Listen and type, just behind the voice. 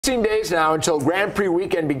16 days now until Grand Prix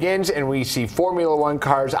weekend begins, and we see Formula One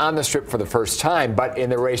cars on the strip for the first time. But in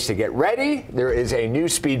the race to get ready, there is a new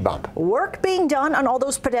speed bump. Work being done on all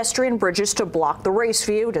those pedestrian bridges to block the race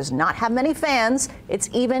view. Does not have many fans. It's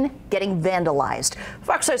even getting vandalized.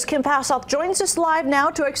 Fox 5's Kim Passoff joins us live now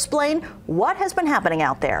to explain what has been happening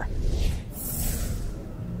out there.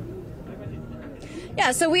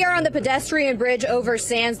 Yeah, so we are on the pedestrian bridge over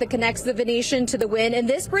Sands that connects the Venetian to the Wynn, and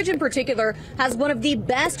this bridge in particular has one of the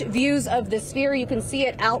best views of the Sphere. You can see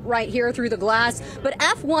it out right here through the glass, but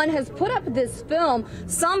F1 has put up this film.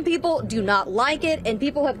 Some people do not like it, and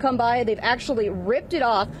people have come by. They've actually ripped it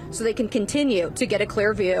off so they can continue to get a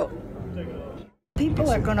clear view. People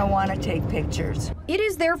are going to want to take pictures. It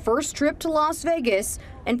is their first trip to Las Vegas,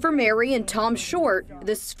 and for Mary and Tom Short,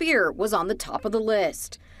 the Sphere was on the top of the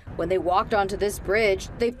list. When they walked onto this bridge,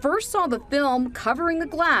 they first saw the film covering the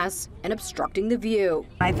glass and obstructing the view.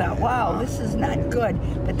 I thought, wow, this is not good.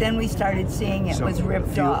 But then we started seeing it was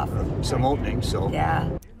ripped off. Some openings, so.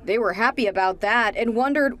 Yeah. They were happy about that and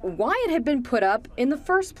wondered why it had been put up in the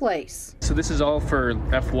first place. So this is all for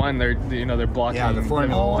F1. They're blocking the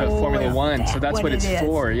Formula One. So that's what it's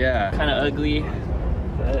for. Yeah. Kind of ugly,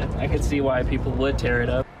 but I could see why people would tear it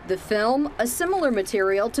up. The film, a similar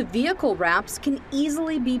material to vehicle wraps, can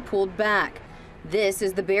easily be pulled back. This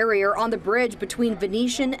is the barrier on the bridge between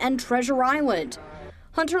Venetian and Treasure Island.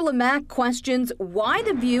 Hunter Lemack questions why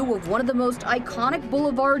the view of one of the most iconic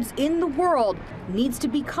boulevards in the world needs to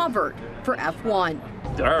be covered for F1.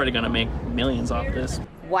 They're already going to make millions off this.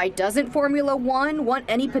 Why doesn't Formula One want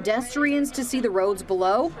any pedestrians to see the roads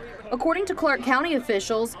below? According to Clark County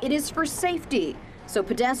officials, it is for safety, so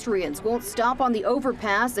pedestrians won't stop on the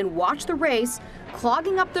overpass and watch the race,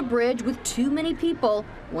 clogging up the bridge with too many people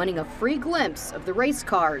wanting a free glimpse of the race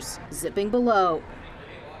cars zipping below.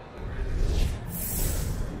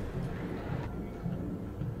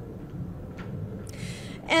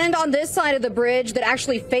 And on this side of the bridge that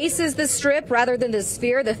actually faces the strip rather than the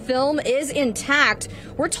Sphere, the film is intact.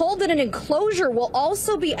 We're told that an enclosure will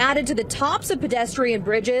also be added to the tops of pedestrian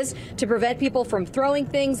bridges to prevent people from throwing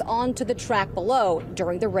things onto the track below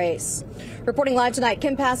during the race. Reporting live tonight,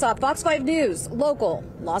 Kim Passoff, Fox 5 News, local,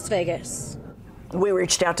 Las Vegas. We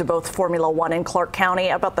reached out to both Formula One and Clark County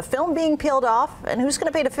about the film being peeled off and who's going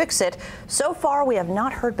to pay to fix it. So far, we have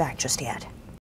not heard back just yet.